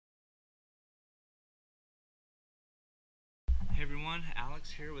everyone, Alex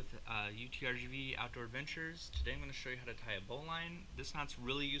here with UTRGV Outdoor Adventures. Today I'm going to show you how to tie a bowline. This knot's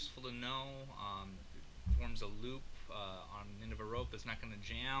really useful to know. It forms a loop on the end of a rope that's not going to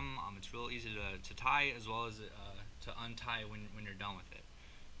jam. It's real easy to tie as well as to untie when you're done with it.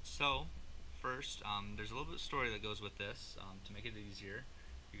 So first, there's a little bit of story that goes with this to make it easier.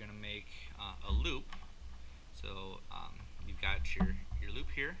 You're going to make a loop. So you've got your loop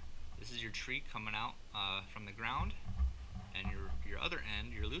here. This is your tree coming out from the ground, and your other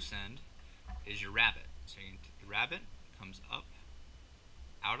end, your loose end, is your rabbit. So the rabbit comes up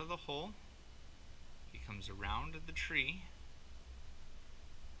out of the hole, he comes around the tree,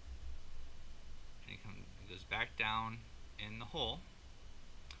 and he goes back down in the hole.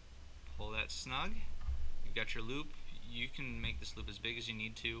 Pull that snug. You've got your loop. You can make this loop as big as you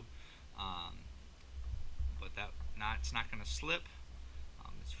need to, but that knot's not going to slip.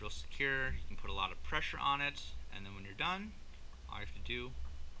 It's real secure. You can put a lot of pressure on it, and then when you're done, all you have to do,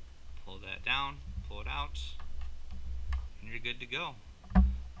 pull that down, pull it out, and you're good to go.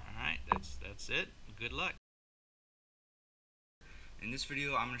 Alright, that's it. Good luck. In this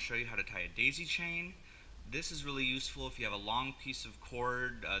video, I'm going to show you how to tie a daisy chain. This is really useful if you have a long piece of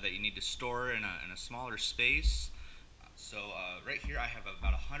cord that you need to store in a smaller space. So right here I have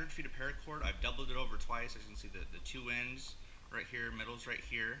about 100 feet of paracord. I've doubled it over twice. As you can see, the two ends right here, middle's right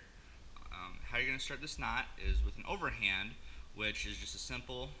here. How you're going to start this knot is with an overhand, which is just a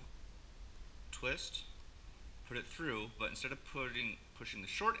simple twist, put it through, but instead of pushing the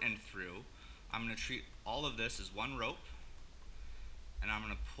short end through, I'm going to treat all of this as one rope, and I'm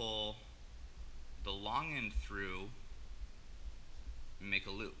going to pull the long end through and make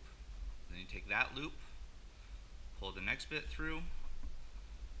a loop. Then you take that loop, pull the next bit through,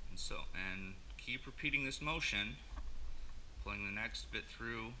 and keep repeating this motion, pulling the next bit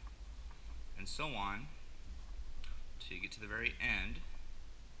through, and so on, till you get to the very end.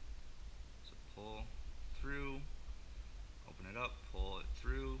 So pull through, open it up, pull it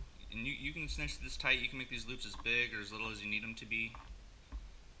through, and you can cinch this tight. You can make these loops as big or as little as you need them to be.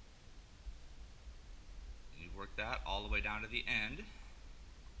 You work that all the way down to the end.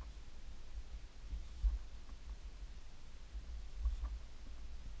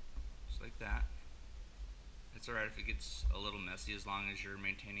 Just like that. It's alright if it gets a little messy, as long as you're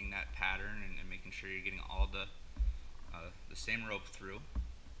maintaining that pattern and making sure you're getting all the same rope through.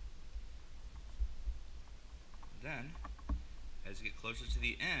 Then, as you get closer to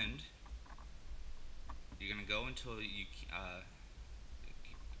the end, you're going to go until you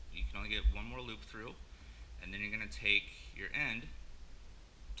can only get one more loop through, and then you're going to take your end,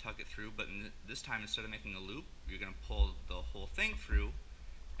 tuck it through, but this time instead of making a loop, you're going to pull the whole thing through,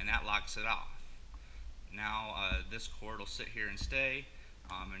 and that locks it off. Now this cord will sit here and stay,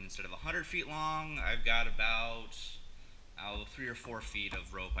 and instead of 100 feet long, I've got about 3 or 4 feet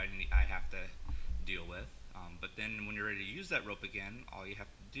of rope I have to deal with. But then when you're ready to use that rope again, all you have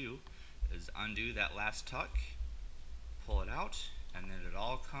to do is undo that last tuck, pull it out, and then it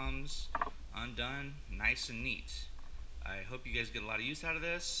all comes undone nice and neat. I hope you guys get a lot of use out of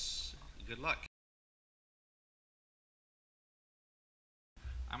this. Good luck.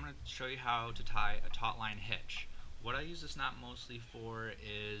 I'm going to show you how to tie a taut line hitch. What I use this knot mostly for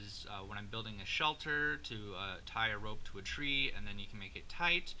is when I'm building a shelter, to tie a rope to a tree and then you can make it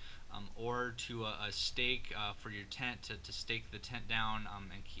tight, or to a stake for your tent to stake the tent down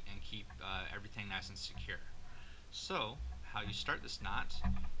and keep everything nice and secure. So how you start this knot,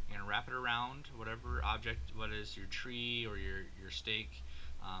 you're going to wrap it around whatever object, whether it's your tree or your stake,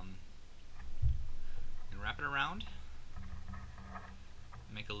 and wrap it around.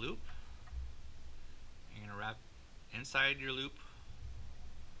 Make a loop. You're going to wrap inside your loop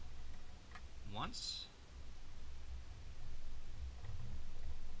once,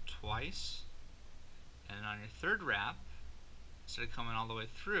 twice, and on your third wrap, instead of coming all the way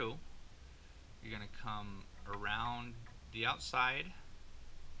through, you're going to come around the outside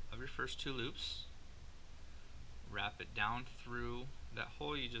of your first two loops, wrap it down through that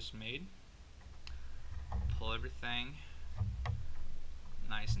hole you just made, pull everything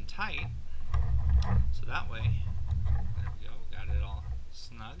nice and tight, so that way, there we go, got it all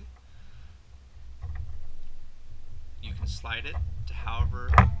snug. You can slide it to however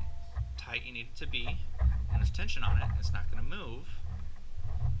tight you need it to be. When there's tension on it, it's not going to move,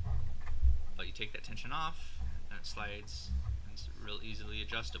 but you take that tension off and it slides, and it's real easily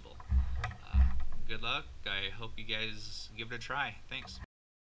adjustable. Good luck. I hope you guys give it a try. Thanks.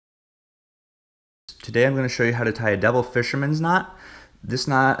 Today I'm going to show you how to tie a double fisherman's knot. This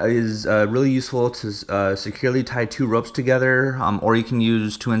knot is really useful to securely tie two ropes together, or you can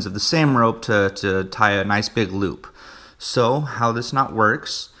use two ends of the same rope to tie a nice big loop. So how this knot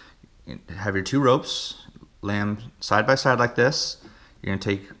works, have your two ropes, lay them side by side like this. You're going to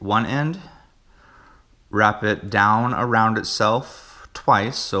take one end, wrap it down around itself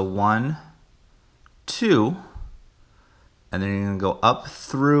twice, so 1, 2, and then you're going to go up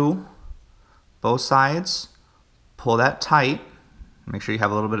through both sides, pull that tight, make sure you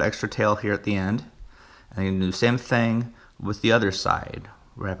have a little bit of extra tail here at the end, and you can do the same thing with the other side.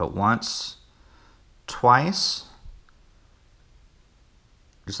 Wrap it once, twice,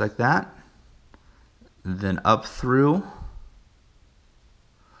 just like that, then up through,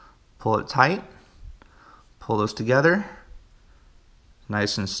 pull it tight, pull those together,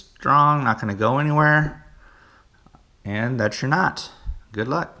 nice and strong, not going to go anywhere, and that's your knot. Good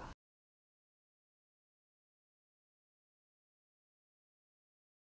luck.